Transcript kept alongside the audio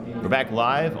We're back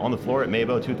live on the floor at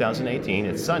MAVO 2018.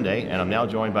 It's Sunday, and I'm now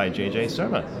joined by JJ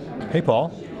Surma. Hey, Paul.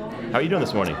 How are you doing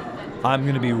this morning? I'm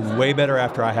going to be way better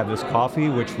after I have this coffee,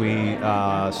 which we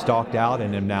stalked out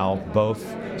and am now both.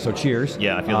 So cheers.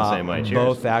 Yeah, I feel the same way. Cheers.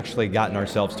 Both actually gotten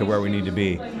ourselves to where we need to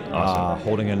be. Awesome.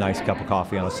 Holding a nice cup of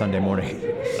coffee on a Sunday morning.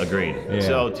 Agreed. Yeah.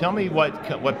 So tell me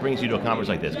what brings you to a conference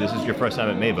like this? This is your first time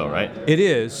at MAVO, right? It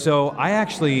is. So I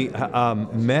actually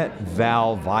met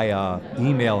Val via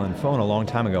email and phone a long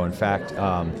time ago, in fact,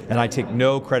 and I take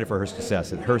no credit for her success.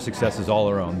 Her success is all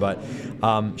her own, but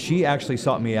she actually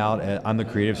sought me out. I'm the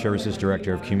Creative Services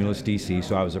Director of Cumulus DC,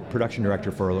 so I was a production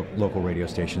director for local radio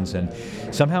stations, and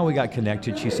somehow we got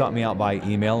connected. She sought me out by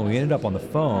email, and we ended up on the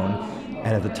phone, and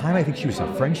at the time I think she was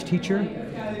a French teacher,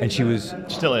 and she was...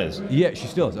 Still is. Yeah, she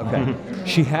still is, okay.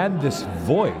 She had this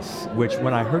voice, which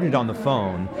when I heard it on the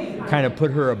phone, kind of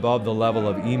put her above the level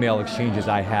of email exchanges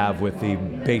I have with the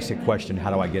basic question,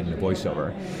 how do I get into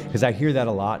voiceover? Because I hear that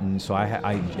a lot, and so I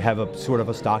have a sort of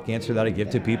a stock answer that I give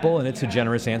to people, and it's a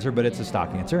generous answer, but it's a stock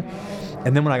answer.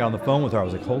 And then when I got on the phone with her, I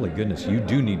was like, holy goodness, you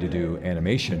do need to do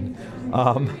animation.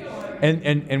 And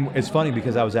it's funny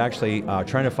because I was actually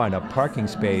trying to find a parking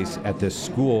space at this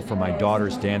school for my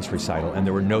daughter's dance recital, and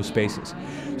there were no spaces.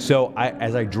 So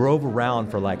as I drove around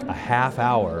for like a half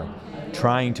hour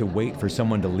trying to wait for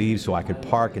someone to leave so I could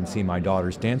park and see my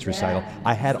daughter's dance recital,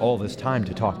 I had all this time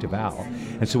to talk to Val.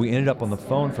 And so we ended up on the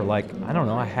phone for like, I don't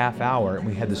know, a half hour, and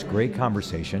we had this great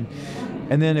conversation.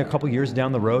 And then a couple years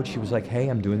down the road, she was like, hey,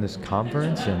 I'm doing this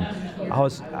conference, and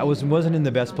I wasn't in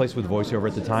the best place with voiceover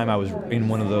at the time. I was in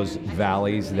one of those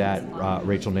valleys that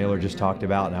Rachel Naylor just talked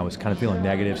about, and I was kind of feeling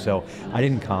negative, so I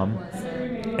didn't come.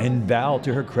 And Val,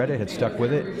 to her credit, had stuck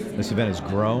with it. This event has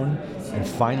grown, and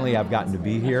finally I've gotten to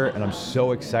be here, and I'm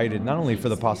so excited, not only for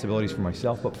the possibilities for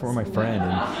myself, but for my friend,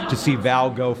 and to see Val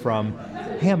go from,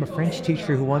 hey, I'm a French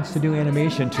teacher who wants to do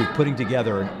animation, to putting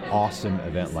together an awesome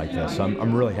event like this. So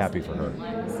I'm really happy for her.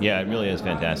 Yeah, it really is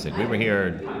fantastic. We were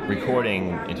here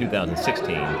recording in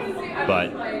 2016,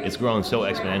 but it's grown so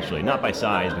exponentially, not by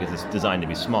size because it's designed to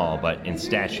be small, but in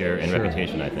stature and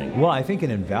reputation, I think. Well, I think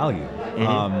in value.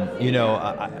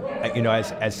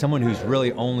 As someone who's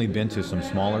really only been to some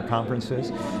smaller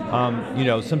conferences,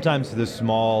 sometimes the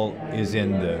small is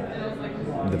in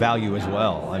the value as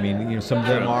well. I mean, some of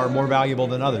them are more valuable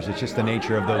than others. It's just the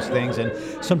nature of those things, and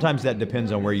sometimes that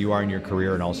depends on where you are in your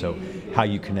career and also how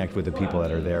you connect with the people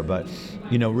that are there. But,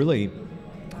 really,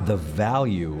 the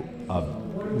value of,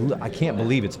 I can't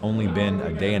believe it's only been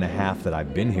a day and a half that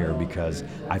I've been here, because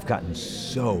I've gotten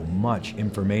so much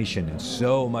information and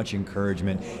so much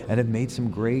encouragement, and have made some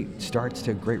great starts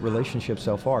to great relationships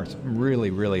so far. So I'm really,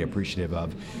 really appreciative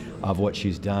of what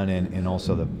she's done, and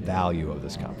also the value of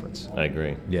this conference. I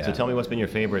agree. Yeah. So tell me, what's been your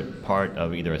favorite part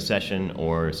of either a session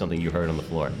or something you heard on the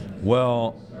floor?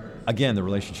 Well, again, the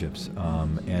relationships.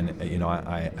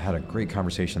 I had a great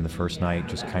conversation the first night,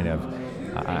 just kind of,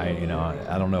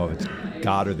 I don't know if it's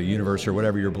God or the universe or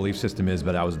whatever your belief system is,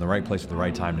 but I was in the right place at the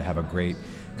right time to have a great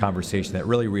conversation that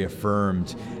really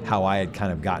reaffirmed how I had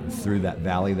kind of gotten through that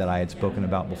valley that I had spoken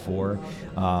about before.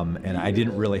 And I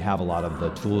didn't really have a lot of the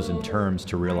tools and terms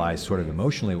to realize sort of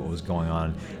emotionally what was going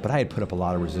on, but I had put up a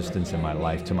lot of resistance in my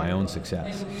life to my own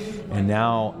success. And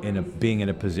now, being in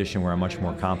a position where I'm much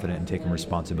more confident and taking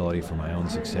responsibility for my own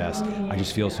success, I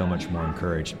just feel so much more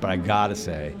encouraged. But I gotta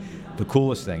say, the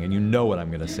coolest thing, and you know what I'm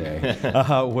going to say,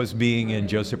 was being in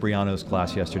Joe Cipriano's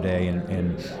class yesterday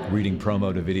and reading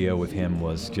promo to video with him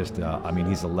was just,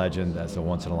 he's a legend. That's a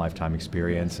once-in-a-lifetime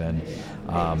experience, and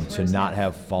to not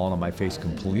have fallen on my face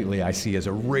completely, I see as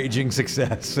a raging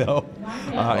success. So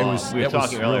it was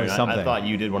really something. I thought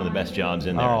you did one of the best jobs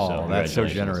in there. Oh, that's so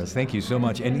generous. Thank you so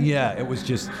much. And yeah, it was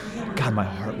just, God, my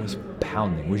heart was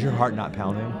pounding. Was your heart not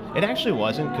pounding? It actually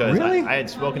wasn't, because really? I had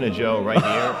spoken to Joe right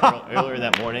here earlier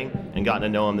that morning and gotten to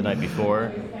know him the night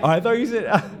before. Oh, I thought you said,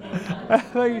 I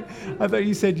thought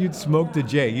you said you'd smoked to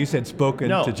Jay. You said spoken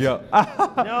to Joe.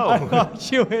 No.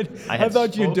 I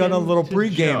thought you'd done a little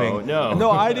pre-gaming. Joe.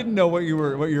 No, I didn't know what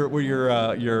your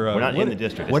We're not in the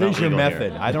district. What is your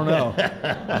method? Here. I don't know.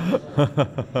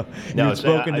 No, you'd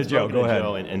spoken to Joe. Go ahead.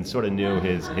 Joe and sort of knew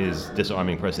his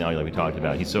disarming personality like we talked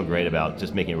about. He's so great about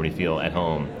just making everybody feel at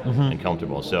home and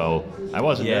comfortable. So I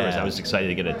wasn't nervous. I was excited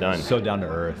to get it done. So down to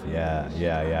earth. Yeah.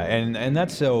 And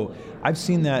that's so. I've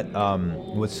seen that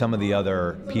with some of the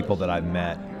other people that I've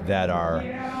met that are,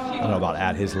 I don't know about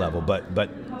at his level, but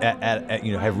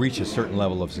have reached a certain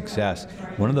level of success.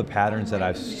 One of the patterns that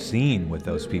I've seen with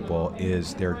those people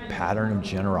is their pattern of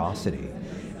generosity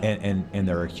and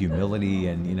their humility,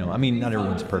 and not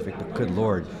everyone's perfect, but good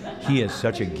Lord, he is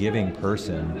such a giving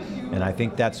person, and I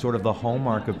think that's sort of the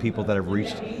hallmark of people that have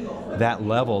reached that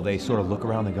level, they sort of look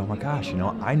around and go, oh my gosh,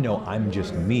 I know I'm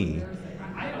just me.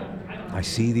 I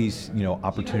see these,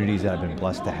 opportunities that I've been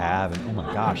blessed to have, and oh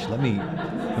my gosh, let me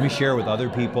share with other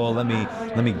people. Let me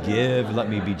give. Let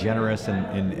me be generous,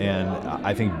 and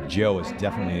I think Joe is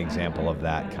definitely an example of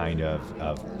that kind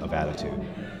of attitude.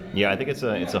 Yeah, I think it's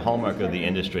a hallmark of the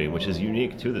industry, which is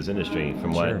unique to this industry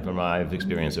from what I've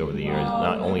experienced over the years.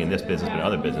 Not only in this business but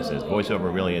other businesses,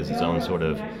 voiceover really is its own sort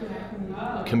of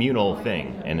communal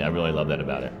thing, and I really love that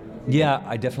about it. Yeah,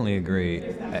 I definitely agree.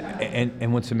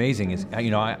 And what's amazing is,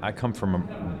 I come from a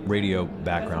radio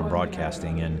background,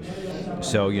 broadcasting, and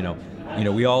so,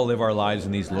 we all live our lives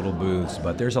in these little booths,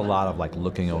 but there's a lot of like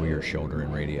looking over your shoulder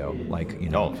in radio. Like,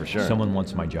 oh, for sure. Someone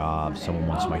wants my job, someone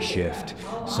wants my shift,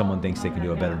 someone thinks they can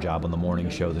do a better job on the morning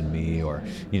show than me, or,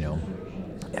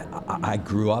 I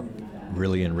grew up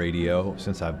really in radio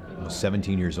since I was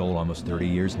 17 years old, almost 30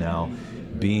 years now.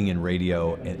 Being in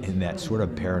radio, and that sort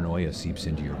of paranoia seeps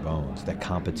into your bones, that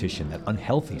competition, that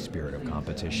unhealthy spirit of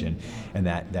competition, and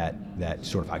that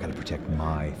sort of, I got to protect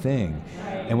my thing.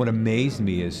 And what amazed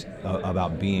me is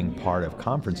about being part of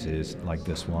conferences like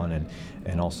this one,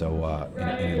 and also in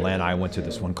Atlanta, I went to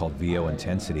this one called VO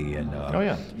Intensity, and oh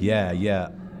yeah, yeah.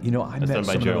 I That's met done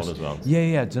by some Gerald of those, as well.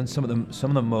 Yeah, done some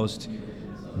of the most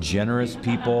generous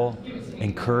people,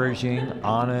 encouraging,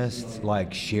 honest,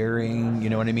 like sharing, you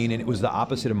know what I mean? And it was the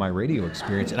opposite of my radio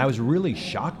experience, and I was really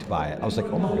shocked by it. I was like,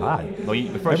 oh my God,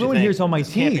 everyone here's on my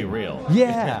team. Can't be real.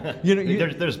 Yeah. They're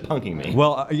just punking me.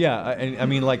 Well, yeah, I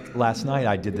mean, like last night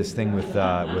I did this thing with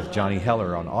Johnny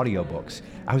Heller on audiobooks.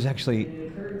 I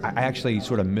actually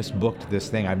sort of misbooked this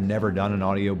thing. I've never done an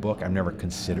audiobook. I've never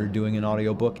considered doing an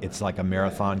audiobook. It's like a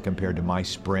marathon compared to my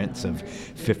sprints of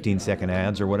 15-second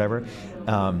ads or whatever.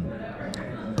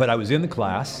 But I was in the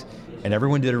class, and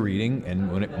everyone did a reading,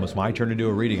 and when it was my turn to do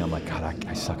a reading, I'm like, God,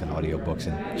 I suck at audiobooks,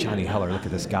 and Johnny Heller, look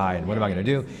at this guy, and what am I going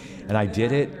to do? And I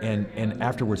did it, and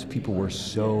afterwards, people were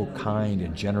so kind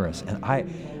and generous, and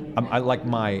I like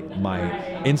my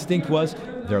instinct was,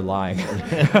 they're lying.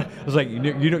 I was like,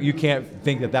 you can't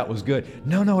think that was good.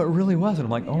 No, it really wasn't.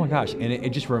 I'm like, oh my gosh. And it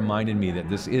just reminded me that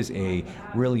this is a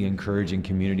really encouraging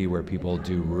community where people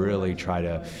do really try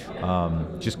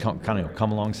to just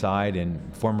come alongside and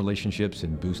form relationships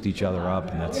and boost each other up.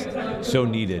 And that's so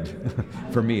needed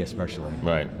for me, especially.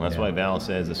 Right. Well, that's why Val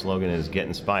says the slogan is get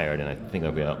inspired. And I think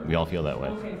we all feel that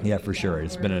way. Yeah, for sure.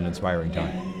 It's been an inspiring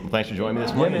time. Well, thanks for joining me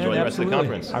this morning. Yeah, man, enjoy the rest of the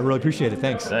absolutely. conference. I really appreciate it.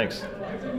 Thanks. Thanks.